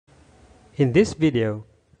In this video,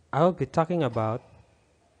 I will be talking about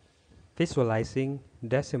visualizing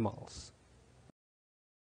decimals.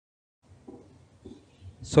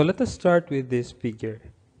 So let us start with this figure.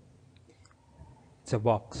 It's a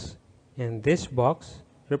box, and this box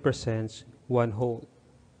represents one whole.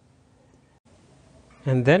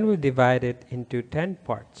 And then we divide it into 10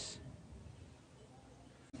 parts.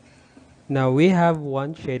 Now we have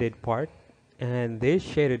one shaded part, and this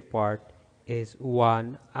shaded part is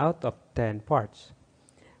 1 out of 10 parts,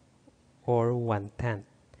 or 1/10.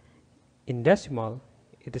 In decimal,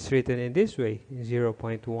 it is written in this way,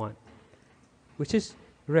 0.1, which is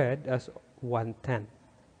read as 1/10.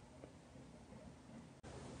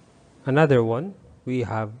 Another one, we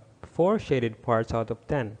have 4 shaded parts out of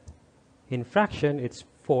 10. In fraction, it's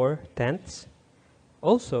 4/10.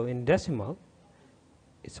 Also in decimal,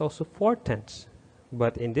 it's also 4/10,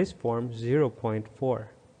 but in this form, 0.4.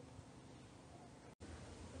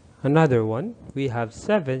 Another one, we have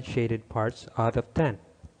 7 shaded parts out of 10.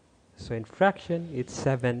 So in fraction, it's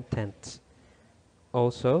 7/10.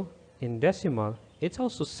 Also, in decimal, it's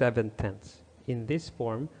also 7/10. In this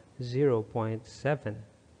form, 0.7.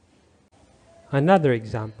 Another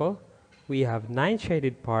example, we have 9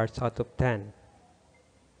 shaded parts out of 10,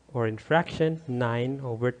 or in fraction,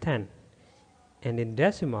 9/10. And in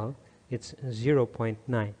decimal, it's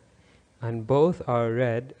 0.9, and both are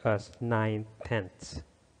read as 9/10.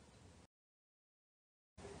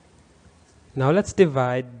 Now let's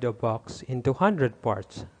divide the box into 100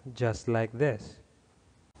 parts, just like this.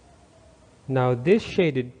 Now this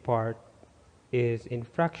shaded part is in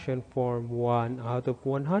fraction form 1 out of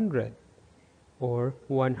 100, or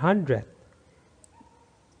 100.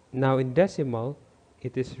 Now in decimal,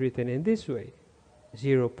 it is written in this way,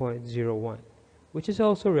 0.01, which is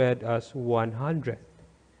also read as 100.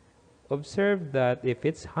 Observe that if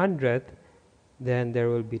it's 100, then there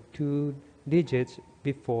will be 2 digits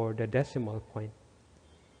before the decimal point.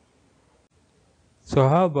 So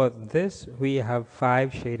how about this? We have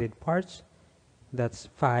 5 shaded parts. That's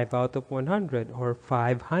 5 out of 100, or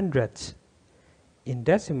 5 hundredths. In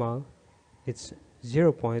decimal, it's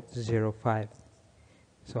 0.05.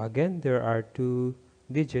 So again, there are 2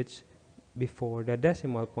 digits before the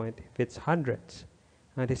decimal point if it's hundredths.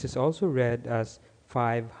 And this is also read as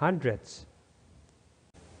 5 hundredths.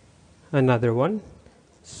 Another one.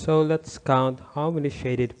 So let's count how many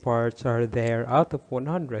shaded parts are there out of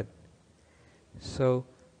 100. So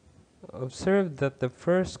observe that the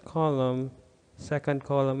first column, second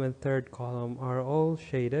column, and third column are all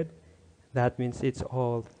shaded. That means it's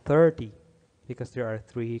all 30, because there are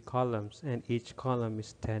 3 columns and each column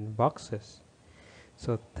is 10 boxes.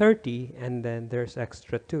 So 30, and then there's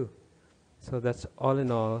extra 2. So that's all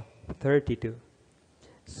in all 32.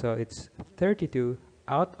 So it's 32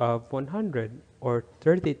 out of 100, or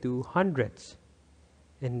 32 hundredths.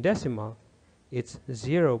 In decimal, it's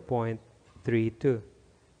 0.32,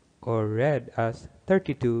 or read as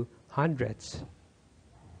 32 hundredths.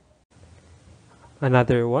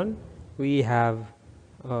 Another one, we have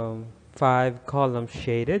 5 columns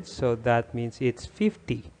shaded, so that means it's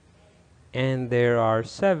 50. And there are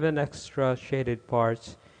 7 extra shaded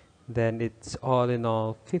parts, then it's all in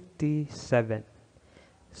all 57.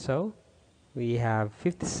 So we have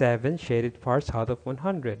 57 shaded parts out of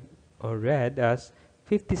 100, or read as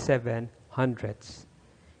 57 hundredths.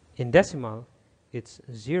 In decimal, it's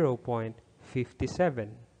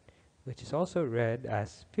 0.57, which is also read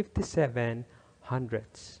as 57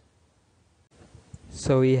 hundredths.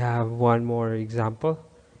 So we have one more example,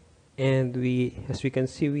 and as we can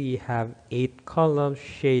see, we have 8 columns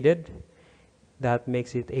shaded. That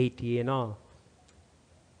makes it 80 in all.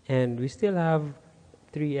 And we still have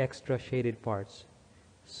 3 extra shaded parts.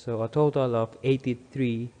 So a total of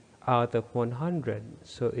 83 out of 100.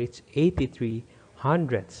 So it's 83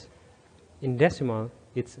 hundredths. In decimal,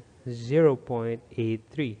 it's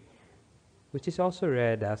 0.83, which is also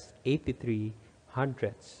read as 83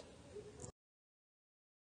 hundredths.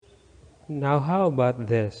 Now how about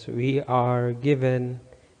this? We are given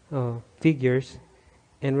figures,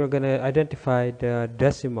 and we're going to identify the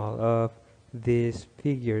decimal of these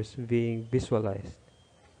figures being visualized.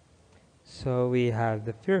 So we have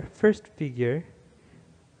the first figure,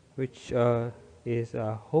 which is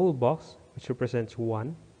a whole box, which represents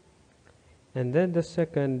 1. And then the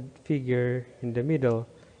second figure in the middle,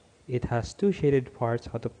 it has 2 shaded parts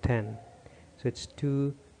out of 10. So it's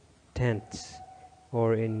 2/10,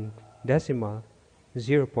 or in decimal,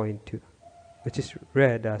 0.2, which is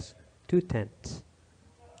read as 2/10.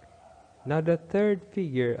 Now the third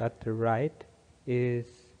figure at the right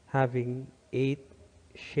is having 8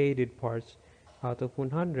 shaded parts out of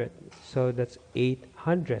 100. So that's 8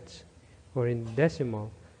 hundredths, or in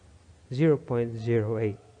decimal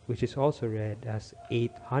 0.08, which is also read as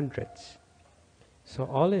 8 hundredths. So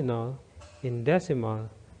all in all, in decimal,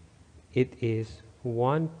 it is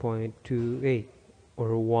 1.28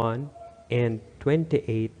 or 1 and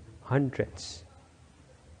 28 hundredths.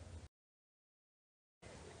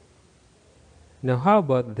 Now how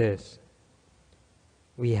about this?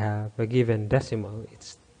 We have a given decimal,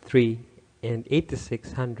 it's 3 and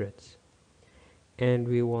 86 hundredths, and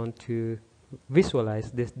we want to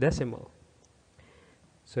visualize this decimal.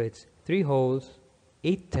 So it's 3 wholes,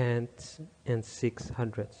 8 tenths, and 6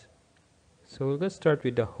 hundredths. So let's start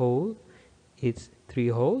with the whole. It's 3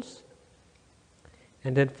 wholes,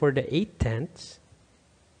 and then for the 8 tenths,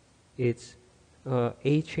 it's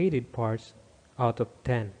 8 shaded parts out of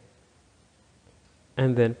 10.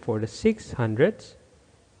 And then for the 6 hundredths,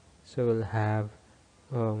 so we'll have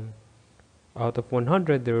out of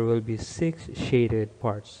 100 there will be 6 shaded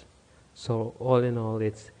parts. So all in all,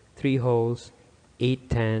 it's 3 wholes, 8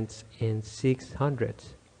 tenths, and 6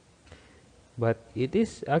 hundredths. But it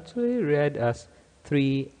is actually read as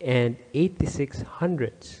 3 and 86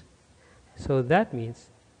 hundredths. So that means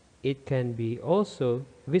it can be also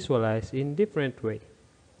visualized in different way,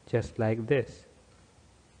 just like this.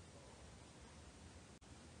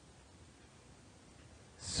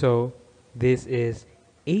 So this is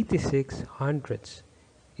 86 hundredths.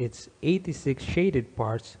 It's 86 shaded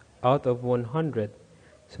parts out of 100.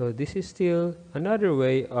 So this is still another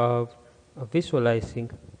way of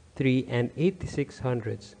visualizing 3 and 86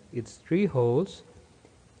 hundredths. It's 3 wholes,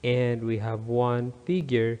 and we have one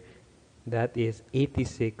figure that is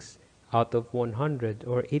 86 out of 100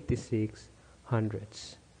 or 86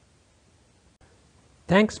 hundredths.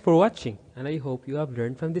 Thanks for watching, and I hope you have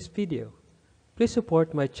learned from this video. Please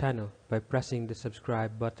support my channel by pressing the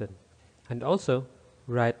subscribe button, and also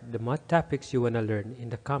write the math topics you want to learn in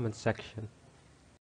the comment section.